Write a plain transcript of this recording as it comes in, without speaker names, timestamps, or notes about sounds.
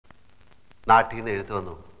നാട്ടിൽ നിന്ന് എഴുത്തു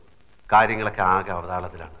വന്നു. കാര്യങ്ങളൊക്കെ ആകെ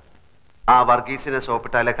അവതാളത്തിലാണ്. ആ വർഗീസിനെ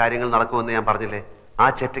സോപ്പിട്ടാലേ കാര്യങ്ങൾ നടക്കുമെന്ന് ഞാൻ പറഞ്ഞില്ലേ? ആ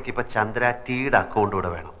ചെറ്റയ്ക്ക് ഇപ്പൊ ചന്ദ്ര ടീയുടെ അക്കൗണ്ട് കൂടെ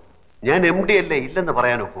വേണം. ഞാൻ MD അല്ലേ, ഇല്ലെന്ന്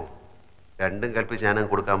പറയാൻ ഒക്കൂ. രണ്ടും കൽപ്പിച്ച് ഞാനും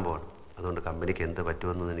കൊടുക്കാൻ പോവാണ്. അതുകൊണ്ട് കമ്പനിക്ക് എന്ത്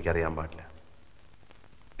പറ്റുമെന്ന് എനിക്കറിയാൻ പാടില്ല.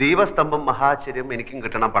 ദീപസ്തംഭം മഹാചര്യം എനിക്കും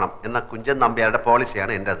കിട്ടണം പണം എന്ന കുഞ്ചൻ നമ്പ്യാരുടെ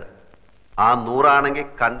പോളിസിയാണ് എൻ്റെത്. ആ 100 ആണെങ്കിൽ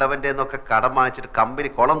കണ്ടവൻ്റെ എന്നൊക്കെ കടം വാങ്ങിച്ചിട്ട് കമ്പനി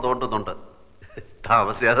കുളം തോണ്ടുന്നുണ്ട്.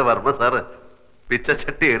 താമസിയാതെ വർമ്മ സാറ്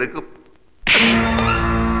പിച്ചച്ചട്ടി എടുക്കും.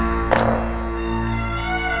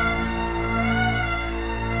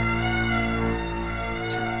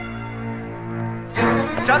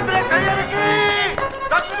 ചന്ദ്ര കൈയടക്കി,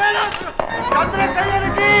 ചന്ദ്ര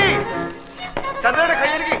കൈയടക്കി, ചന്ദ്രയുടെ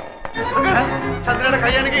കൈയടക്കി, ചന്ദ്രയുടെ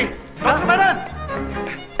കൈയടക്കി, ഡോക്ടർ മേനോൻ,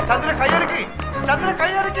 ചന്ദ്ര കൈയടക്കി, ചന്ദ്ര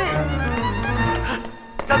കൈയടക്കി,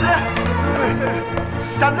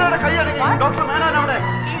 ചന്ദ്രയുടെ കൈയടക്കി, ഡോക്ടർ മേനോൻ അവിടെ.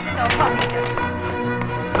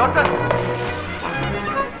 ഡോക്ടർ,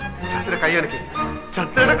 ചന്ദ്ര കൈയടക്കി,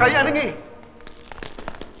 ചന്ദ്രയുടെ കൈ അനങ്ങി.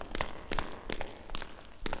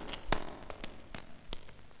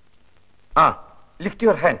 Lift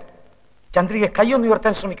your hand. ചന്ദ്രിക കൈയൊന്ന്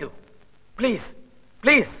ഉയർത്താൻ ശ്രമിക്കൂ പ്ലീസ്,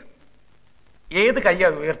 പ്ലീസ്. ഏത് കൈയാ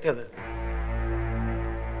ഉയർത്തിയത്?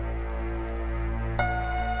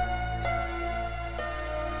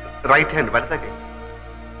 റൈറ്റ് ഹാൻഡ്, വലത്തെ കൈ.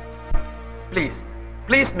 Please,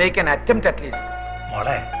 please make an attempt at least.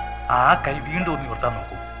 മോളെ, ആ കൈ വീണ്ടും ഒന്ന് ഉയർത്താൻ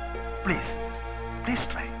നോക്കൂ പ്ലീസ്, പ്ലീസ്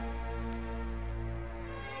ട്രൈ.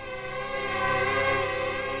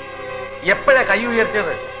 എപ്പോഴാ കൈ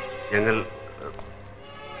ഉയർത്തിയത്? ഞങ്ങൾ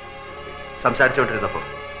സംസാരിച്ചുകൊണ്ടിരുന്നപ്പോ.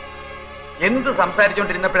 എന്ത്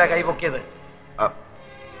സംസാരിച്ചുകൊണ്ടിരുന്നപ്പോഴാ കൈ പൊക്കിയത്?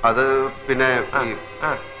 അത് പിന്നെ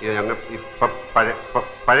ഞങ്ങൾ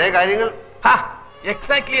പഴയ കാര്യങ്ങൾ.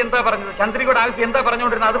 എക്സാക്ട്ലി എന്താ പറഞ്ഞത്? ചന്ദ്രികയുടെ ആൽഫി എന്താ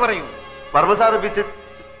പറഞ്ഞുകൊണ്ടിരുന്നത്? അത് പറയൂ. വർമ്മ സാറ്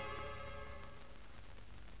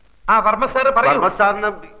വർമ്മ സാറിന്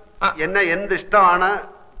എന്നെ എന്ത് ഇഷ്ടമാണ്,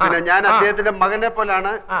 പിന്നെ ഞാൻ അദ്ദേഹത്തിന്റെ മകനെ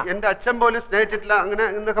പോലാണ്, എന്റെ അച്ഛൻ പോലും സ്നേഹിച്ചിട്ടില്ല, അങ്ങനെ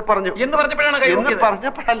എന്നൊക്കെ പറഞ്ഞു. എന്ന് പറഞ്ഞപ്പോഴാണ് എന്ന്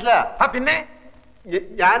പറഞ്ഞപ്പോഴല്ല, പിന്നെ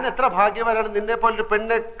ഞാൻ എത്ര ഭാഗ്യവാനാണ് നിന്നെ പോലൊരു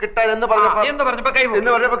പെണ്ണ് കിട്ടാൻ എന്ന് പറഞ്ഞപ്പോ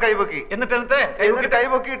കൈപൊക്കി. എന്നിട്ട്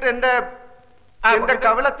കൈപൊക്കിയിട്ട് എന്റെ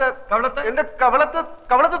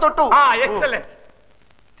കവളത്ത് തൊട്ടു. എക്സലന്റ്.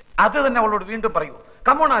 അത് തന്നെ അവളോട് വീണ്ടും പറയൂ.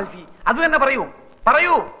 കമോൺ ആൽഫി, അത് തന്നെ പറയൂ,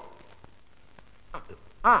 പറയൂ.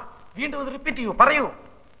 വീണ്ടും അത് റിപ്പീറ്റ് ചെയ്യൂ, പറയൂ.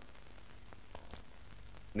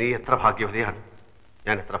 നീ എത്ര ഭാഗ്യവതിയാണ്,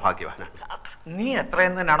 ഞാൻ എത്ര ഭാഗ്യവാനാണ്. നീ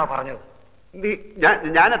എത്രയെന്ന് തന്നെയാണോ പറഞ്ഞത്?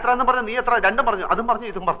 ഞാൻ എത്ര എന്ന് പറഞ്ഞു, നീ എത്ര? രണ്ടും പറഞ്ഞു, അതും പറഞ്ഞു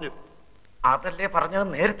ഇതും പറഞ്ഞു. അതല്ലേ പറഞ്ഞത്?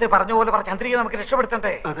 നേരത്തെ പറഞ്ഞ പോലെ പറഞ്ഞ ചന്ദ്രിക നമുക്ക്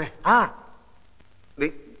രക്ഷപ്പെടുത്തണ്ടേ? അതെ.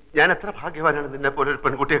 ഞാൻ എത്ര ഭാഗ്യവാനാണ് നിന്നെ പോലെ ഒരു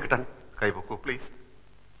പെൺകുട്ടിയെ കിട്ടാൻ. കൈവക്കൂ പ്ലീസ്.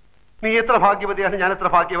 നീ എത്ര ഭാഗ്യവതിയാണ്, ഞാൻ എത്ര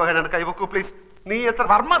ഭാഗ്യവാനാണ്. കൈവക്കൂ പ്ലീസ്. നീ എത്ര?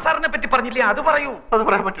 വർമ്മ സാറിനെ പറ്റി പറഞ്ഞില്ലേ, അത് പറയൂ. അത്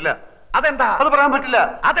പറയാൻ പറ്റില്ല. അതെന്താ? അത് പറയാൻ പറ്റില്ല.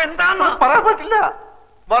 അതെന്താന്ന് പറയാൻ പറ്റില്ല.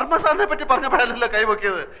 വർമ്മ സാറിനെ പറ്റി പറഞ്ഞപ്പോഴല്ലോ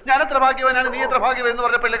കൈവക്കിയത്. ഞാൻ എത്ര ഭാഗ്യവാനാണ്, നീ എത്ര ഭാഗ്യവൻ എന്ന്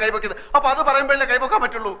പറഞ്ഞപ്പോഴല്ലേ കൈവക്കിയത്. അപ്പൊ അത് പറയുമ്പോഴല്ലേ കൈവക്കാൻ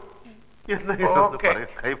പറ്റുള്ളൂ.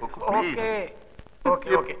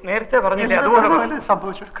 നേരത്തെ പറഞ്ഞില്ലേ, അതുപോലെ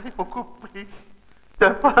സംഭവിച്ചു. കൈവക്കൂ പ്ലീസ്.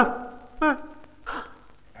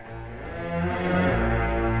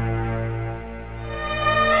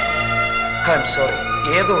 സോറി,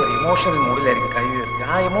 ഏതോ ഒരു ഇമോഷണൽ മൂഡിലായിരിക്കും കൈ ഉയർത്തി.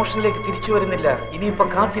 ആ ഇമോഷനിലേക്ക് തിരിച്ചു വരുന്നില്ല. ഇനിയിപ്പോ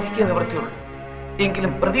കാത്തിരിക്കുക നിവൃത്തിയുള്ളൂ.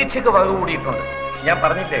 എങ്കിലും പ്രതീക്ഷയ്ക്ക് വക കൂടിയിട്ടുണ്ട്. ഞാൻ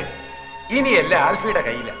പറഞ്ഞില്ലേ, ഇനിയല്ല ആൽഫിയുടെ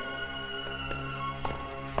കയ്യില.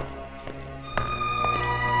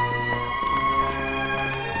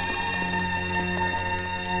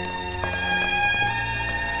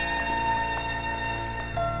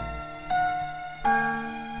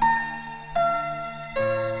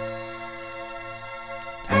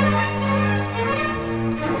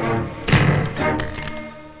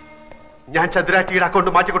 ഞാൻ ചന്ദ്രാറ്റിയുടെ അക്കൗണ്ട്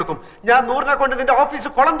മാറ്റി കൊടുക്കും. ഞാൻ 100 അക്കൗണ്ട് നിന്റെ ഓഫീസ്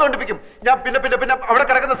കുളം തോണ്ടിപ്പിക്കും. ഞാൻ പിന്നെ പിന്നെ പിന്നെ അവിടെ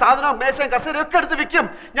കിടക്കുന്ന സാധനവും മേശയും കസേരയും ഒക്കെ എടുത്ത് വിൽക്കും.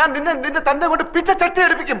 ഞാൻ നിന്റെ തന്ത കൊണ്ട് പിച്ച ചട്ടി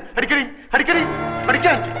എടുപ്പിക്കും. അടിക്കടി അടിക്കടി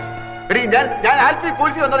അടിക്കാൻ. എടി ഞാൻ ആൽഫി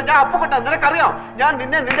കൂൽഫി വന്നത് ഞാൻ അപ്പുകൊണ്ട. നിനക്കറിയാം, ഞാൻ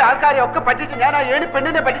നിന്റെ ആൾക്കാരെ ഒക്കെ പറ്റിച്ച്, ഞാൻ ആ ഏണി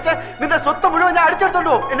പെണ്ണിനെ പറ്റിച്ച് നിന്റെ സ്വത്ത് മുഴുവൻ ഞാൻ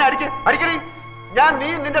അടിച്ചെടുത്തോണ്ടോ. എന്നെ അടിക്കടി. നീ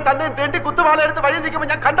നിന്റെ തന്തയും തേണ്ടി കുത്തുവാള എടുത്ത് വഴി നിൽക്കുമ്പോൾ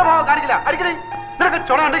ഞാൻ കണ്ട ഭാവം കാണിക്കില്ല. അടിക്കടി. നിനക്ക്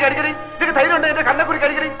ചുണ ഉണ്ടെങ്കിൽ അടിക്കടി. നിനക്ക് ധൈര്യം ഉണ്ടെങ്കിൽ എന്റെ കണ്ണക്കുറിക്ക്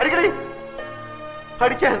അടിക്കടി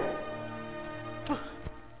അടിക്കാൻ.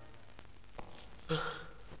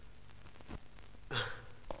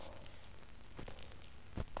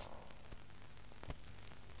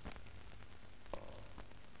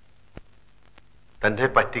 തന്നെ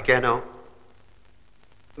പറ്റിക്കാനോ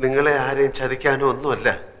നിങ്ങളെ ആരെയും ചതിക്കാനോ ഒന്നുമല്ല.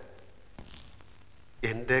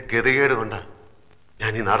 എന്റെ ഗതികേട് കൊണ്ടാണ്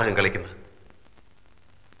ഞാൻ ഈ നാടകം കളിക്കുന്നത്.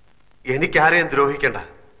 എനിക്കാരെയും ദ്രോഹിക്കണ്ട.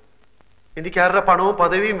 എനിക്കാരുടെ പണവും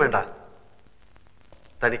പദവിയും വേണ്ട.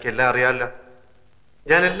 തനിക്കെല്ലാം അറിയാമല്ലോ.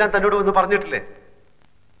 ഞാനെല്ലാം തന്നോട് ഒന്ന് പറഞ്ഞിട്ടില്ലേ?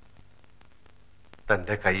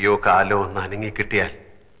 തന്റെ കയ്യോ കാലോ ഒന്ന് അനങ്ങിക്കിട്ടിയാൽ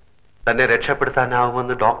തന്നെ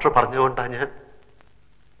രക്ഷപ്പെടുത്താനാവുമെന്ന് ഡോക്ടർ പറഞ്ഞുകൊണ്ടാണ് ഞാൻ.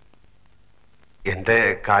 എന്റെ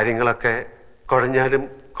കാര്യങ്ങളൊക്കെ കുഴഞ്ഞാലും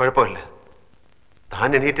കുഴപ്പമില്ല.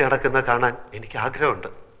 താൻ എണീറ്റ് നടക്കുന്ന കാണാൻ എനിക്ക് ആഗ്രഹമുണ്ട്.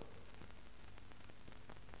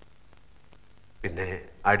 പിന്നെ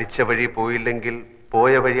അടിച്ച വഴി പോയില്ലെങ്കിൽ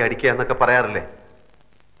പോയ വഴി അടിക്കുക എന്നൊക്കെ പറയാറില്ലേ?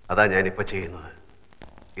 അതാ ഞാനിപ്പോ ചെയ്യുന്നത്.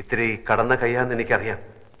 ഇത്തിരി കടന്ന കയ്യാന്ന് എനിക്കറിയാം.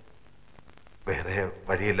 വേറെ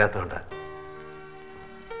വഴിയില്ലാത്തതുകൊണ്ട്.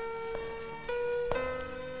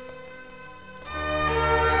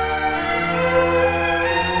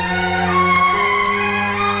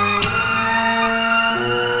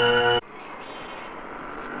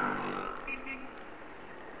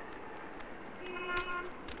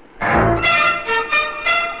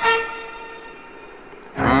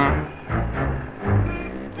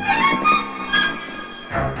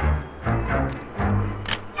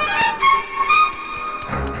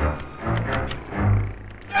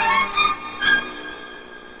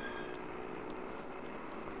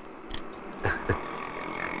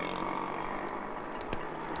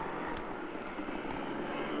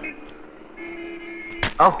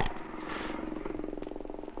 Oh.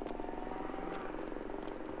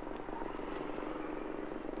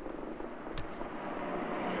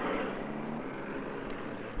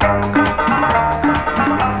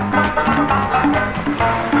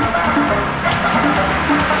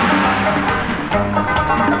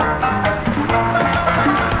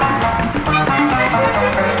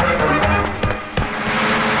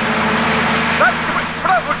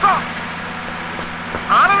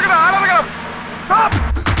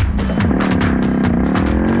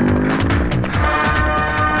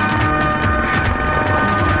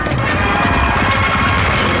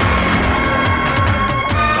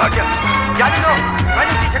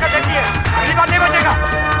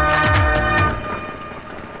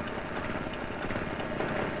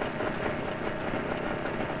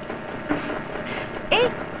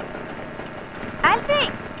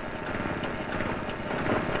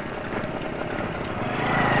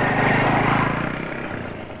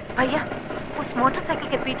 मोटरसाइकिल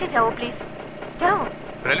के पीछे जाओ प्लीज, जाओ।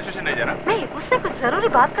 रेलवे स्टेशन नहीं जाना? नहीं, उससे कुछ जरूरी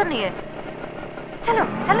बात करनी है। चलो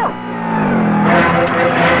चलो।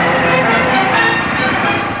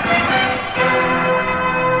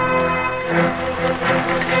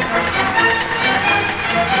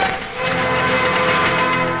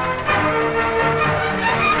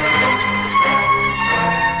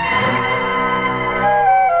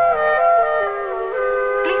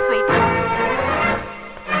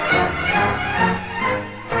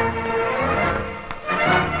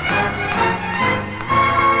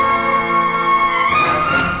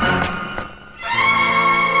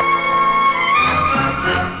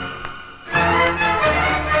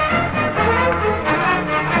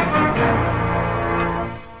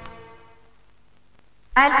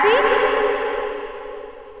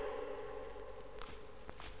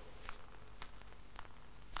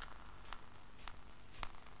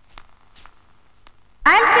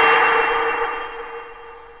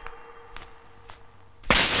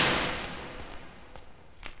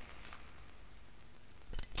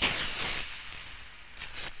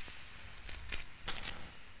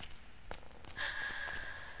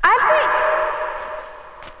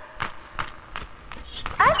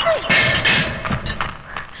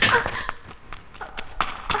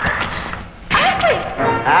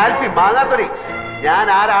 ഞാൻ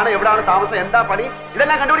ആരാണ്, എവിടാണ് താമസം, എന്താ പണി,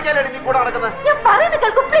 ഇതെല്ലാം കണ്ടുപിടിക്കാനല്ലേ നീ കൂടെ നടക്കുന്നത്?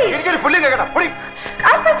 എനിക്കൊരു പുല്ലും കേൾക്കട്ടെ.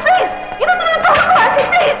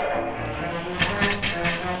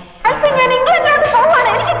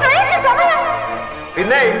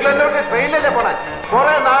 പിന്നെ ഇംഗ്ലണ്ടിലോട്ട് ട്രെയിനിലല്ലേ പോണേ?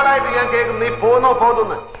 കുറെ നാളായിട്ട് ഞാൻ കേൾക്കുന്നു നീ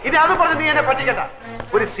പോകുന്നു. ഇനി അത് പറഞ്ഞ് നീ എന്നെ പറ്റിക്കണ്ട.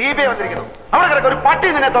 ഒരു CBI വന്നിരിക്കുന്നു, അവിടെ കിടക്ക ഒരു പട്ടി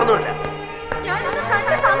നിന്നെ തുറന്നുവില്ല.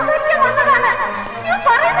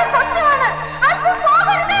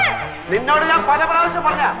 നിന്നോട് ഞാൻ പല പ്രാവശ്യം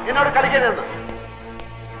പറഞ്ഞ എന്നോട് കളിക്കരുതെന്ന്.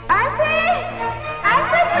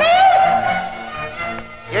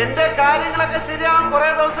 എന്റെ കാര്യങ്ങളൊക്കെ ശരിയാവാൻ കുറെ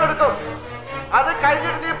ദിവസം എടുക്കും. അത്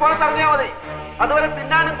കഴിഞ്ഞിട്ട് നീ പുറത്തിറങ്ങിയാ മതി. അതുവരെ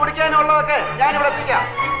തിന്നാനും കുടിക്കാനും ഉള്ളതൊക്കെ ഞാൻ ഇവിടെ എത്തിക്കാം.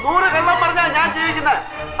 100 കള്ളം പറഞ്ഞാ ഞാൻ ജീവിക്കുന്നത്.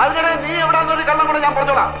 അതിനിടെ നീ എവിടാന്നൊരു കള്ളം കൂടെ ഞാൻ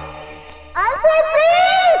പറഞ്ഞോളാം.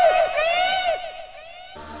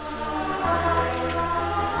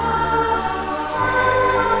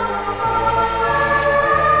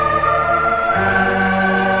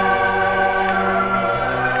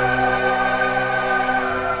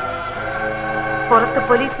 പുറത്ത്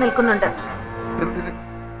പോലീസ് നിൽക്കുന്നുണ്ട്.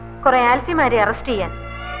 കുറെ ആൽഫിമാരെ അറസ്റ്റ് ചെയ്യാൻ.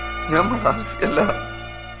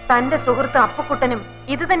 തന്റെ സുഹൃത്ത് അപ്പുക്കുട്ടനും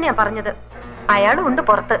ഇത് തന്നെയാ പറഞ്ഞത്. അയാളും ഉണ്ട്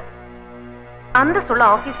പുറത്ത്. അന്തസ്സുള്ള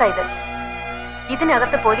ഓഫീസായത്.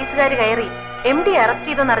 ഇതിനകത്ത് പോലീസുകാർ കയറി MD അറസ്റ്റ്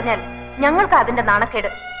ചെയ്തെന്നറിഞ്ഞാൽ ഞങ്ങൾക്ക് അതിന്റെ നാണക്കേട്.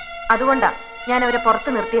 അതുകൊണ്ടാ ഞാൻ അവരെ പുറത്ത്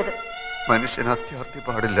നിർത്തിയത്. മനുഷ്യന് അത്യാർത്ഥി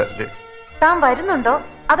പാടില്ല അല്ലേ? താൻ വരുന്നുണ്ടോ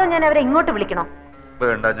അതോ ഞാൻ അവരെ ഇങ്ങോട്ട് വിളിക്കണോ?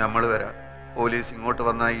 വേണ്ട, നമ്മൾ വരാം. പോലീസ് ഇങ്ങോട്ട്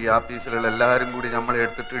വന്നാൽ ഈ ആഫീസിലുള്ള എല്ലാവരും കൂടി നമ്മളെ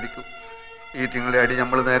എടുത്തിട്ട് ഇടിക്കും. ഈ തിങ്ങളെ അടി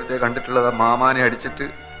നമ്മൾ നേരത്തെ കണ്ടിട്ടുള്ളതാ. മാമാനെ അടിച്ചിട്ട്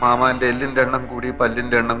മാമാന്റെ എല്ലിന്റെ എണ്ണം കൂടി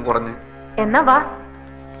പല്ലിന്റെ എണ്ണം കുറഞ്ഞ്. എന്നാ വാ.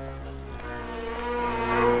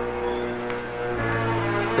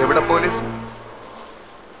 എവിടെ പോലീസ്?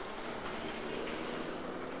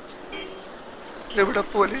 എവിടെ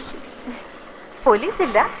പോലീസ്?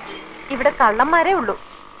 പോലീസില്ല, ഇവിടെ കള്ളന്മാരേ ഉള്ളൂ.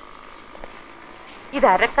 ഇത്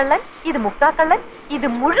അരക്കള്ളൻ, ഇത് മുക്കാക്കള്ളൻ, ഇത്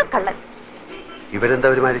മുഴുക്കള്ളൻ. ഇവരെന്താ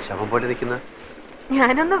ഒരുമാതിരി ശവം പോലെ നിൽക്കുന്ന?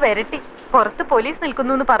 ഞാനൊന്ന് വരട്ടി, പുറത്ത് പോലീസ്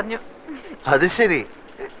നിൽക്കുന്നു എന്ന് പറഞ്ഞു. അത് ശരി.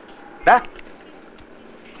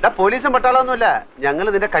 പോലീസും പട്ടാളൊന്നുമില്ല, ഞങ്ങൾ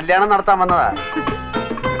നിന്റെ കല്യാണം നടത്താൻ വന്നതാ.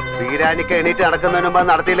 വീരാനിക്ക് എണീറ്റ് നടക്കുന്നതിന് മുമ്പ്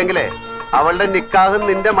നടത്തിയില്ലെങ്കിലേ അവളുടെ നിക്കാഹും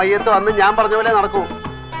നിന്റെ മയ്യത്തും അന്ന് ഞാൻ പറഞ്ഞ പോലെ നടക്കൂ.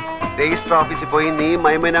 രജിസ്റ്റർ ഓഫീസിൽ പോയി നീ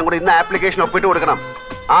മൈമേനും കൂടി ഇന്ന് ആപ്ലിക്കേഷൻ ഒപ്പിട്ട് കൊടുക്കണം.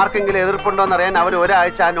 ആർക്കെങ്കിലും എതിർപ്പുണ്ടോ എന്നറിയാൻ അവർ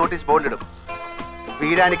ഒരാഴ്ച ആ നോട്ടീസ് ബോർഡിലിടും.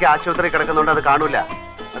 വീരാനിക്ക് ആശുപത്രി കിടക്കുന്നുണ്ട്, അത് കാണൂല.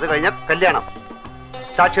 അത് കഴിഞ്ഞാൽ കല്യാണം.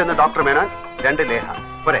 സാക്ഷി ഒന്ന് ഡോക്ടർ മേനോൻ, 2 ലേഹ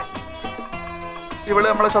പോരെ. ഇവള്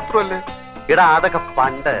നമ്മളെ ശത്രു അല്ലേ? ഇടാ, അതൊക്കെ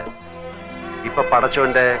പണ്ട്. ഇപ്പൊ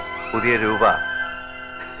പടച്ചോന്റെ പുതിയ രൂപ.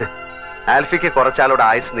 ആൽഫിക്ക് കുറച്ചാളോട്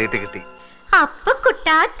ആയുസ് നീട്ടി കിട്ടി. അപ്പൊ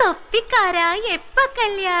കുട്ടാ തൊപ്പിക്കാരാ എപ്പ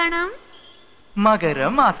കല്യാണം?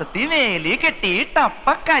 മകരമാസത്തിൽ വേലി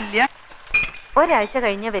കെട്ടിയിട്ടപ്പ കല്യാണം. ഒരാഴ്ച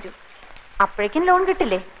കഴിഞ്ഞേ വരൂ. അപ്പോഴേക്കും ലോൺ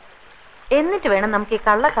കിട്ടില്ലേ? എന്നിട്ട് വേണം നമുക്ക് ഈ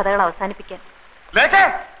കള്ളക്കഥകൾ അവസാനിപ്പിക്കാൻ.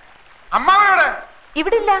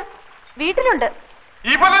 ഇവിടെ ഇല്ല, വീട്ടിലുണ്ട്.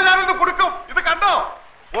 ഈ പോലെ ഞാനിത് കൊടുക്കും. ഇത് കണ്ടോ?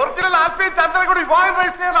 ഒറിജിനൽ ആൽഫിയും ചന്ദ്രൻ കൂടി വിവാഹം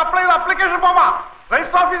രജിസ്റ്റർ ചെയ്യാൻ അപ്ലൈ ചെയ്ത അപ്ലിക്കേഷൻ ഫോമാ.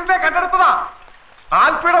 രജിസ്റ്റർ ഓഫീസിലെ കണ്ടെടുത്തതാ.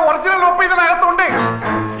 ആൽഫിയുടെ ഒറിജിനൽ ഒപ്പ് ഇതിനകത്തുണ്ട്.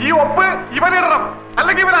 ഈ ഒപ്പ് ഇവനിടണം,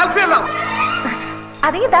 അല്ലെങ്കിൽ ഇവൻ ആൽഫിയല്ല.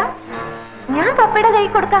 അതിതാ ഞാൻ പപ്പയുടെ കൈ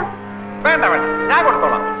കൊടുക്കാം. വേണ്ട വേണ്ട, ഞാൻ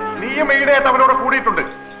കൊടുത്തോളാം. നീയും ഈടെയായിട്ട് അവനോട് കൂടിയിട്ടുണ്ട്.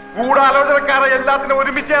 ഗൂഢാലോചനക്കാരെ എല്ലാത്തിനും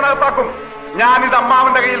ഒരുമിച്ച് അതിനകത്താക്കും. ഞാനിത്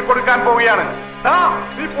അമ്മാവന്റെ കയ്യിൽ കൊടുക്കാൻ പോവുകയാണ്.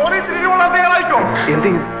 നീ പോലീസിന് ഇരുവുള്ള തയ്യാറായിക്കോ?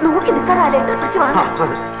 നോക്കി നിൽക്കാതെ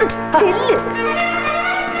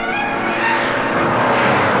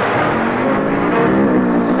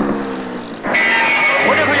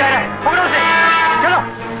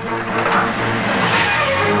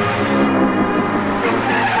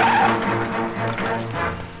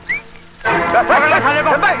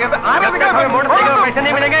पैसे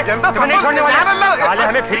नहीं मिलेंगे, नहीं छोड़ने वाले, साले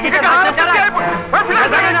हमें फिर की चलो।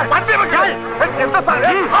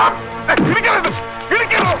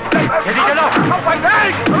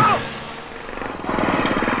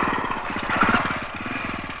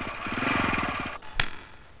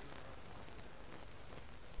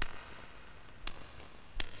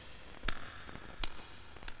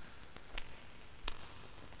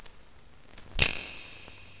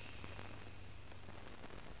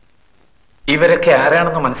 ഇവരൊക്കെ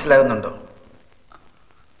ആരാണെന്ന് മനസ്സിലാകുന്നുണ്ടോ?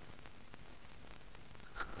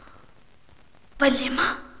 വല്യമ്മ,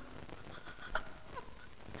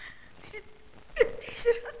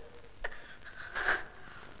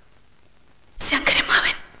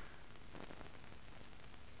 ശങ്കരമാവൻ,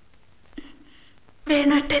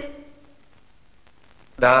 വേണുട്ടൻ.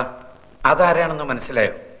 ദാ അതാരാണെന്ന്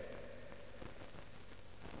മനസ്സിലായോ?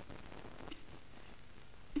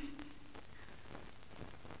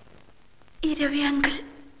 ഇരവിയങ്കിൾ.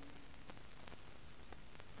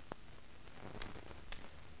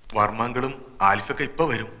 വർമ്മങ്ങളും ആൽഫൊക്കെ ഇപ്പൊ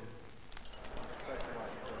വരും.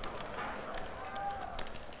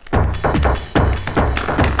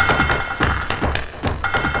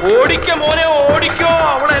 ഓടിക്കോ മോനെ, ഓടിക്കോ.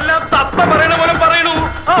 അവളെല്ലാം തത്ത പറയണ പോലെ പറയണു.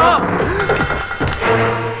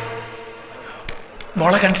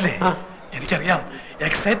 മോളെ കണ്ടില്ലേ? എനിക്കറിയാം,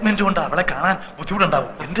 എക്സൈറ്റ്മെന്റ് കൊണ്ട് അവളെ കാണാൻ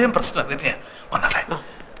ബുദ്ധിമുട്ടുണ്ടാവും. എന്റെയും പ്രശ്നം തന്നെയാ. വന്നാട്ടെ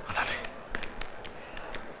വന്നാട്ടെ.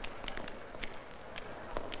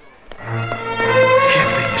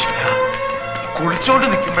 എന്റെ ഈശ്വര, കുളിച്ചോണ്ട്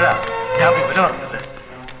നിൽക്കുമ്പോഴാ ഞാൻ വിവരം അറിഞ്ഞത്.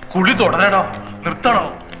 കുളി തുടരണോ നിർത്തണോ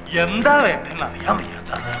എന്താ വേണ്ടെന്ന് അറിയാൻ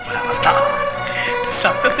വയ്യാത്ത ഒരവസ്ഥ.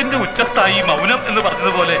 ശബ്ദത്തിന്റെ ഉച്ചസ്ഥായി മൗനം എന്ന്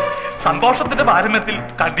പറഞ്ഞതുപോലെ സന്തോഷത്തിന്റെ പാരമ്യത്തിൽ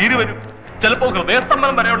കണ്ണീര് വരും. ചിലപ്പോ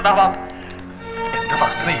ഹൃദയസ്തംഭനം വരെ ഉണ്ടാവാം. എന്റെ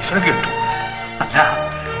പ്രാർത്ഥന ഈശ്വരൻ കേട്ടു. അല്ല,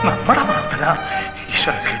 നമ്മുടെ പ്രാർത്ഥന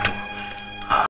ഈശ്വരൻ കേട്ടു.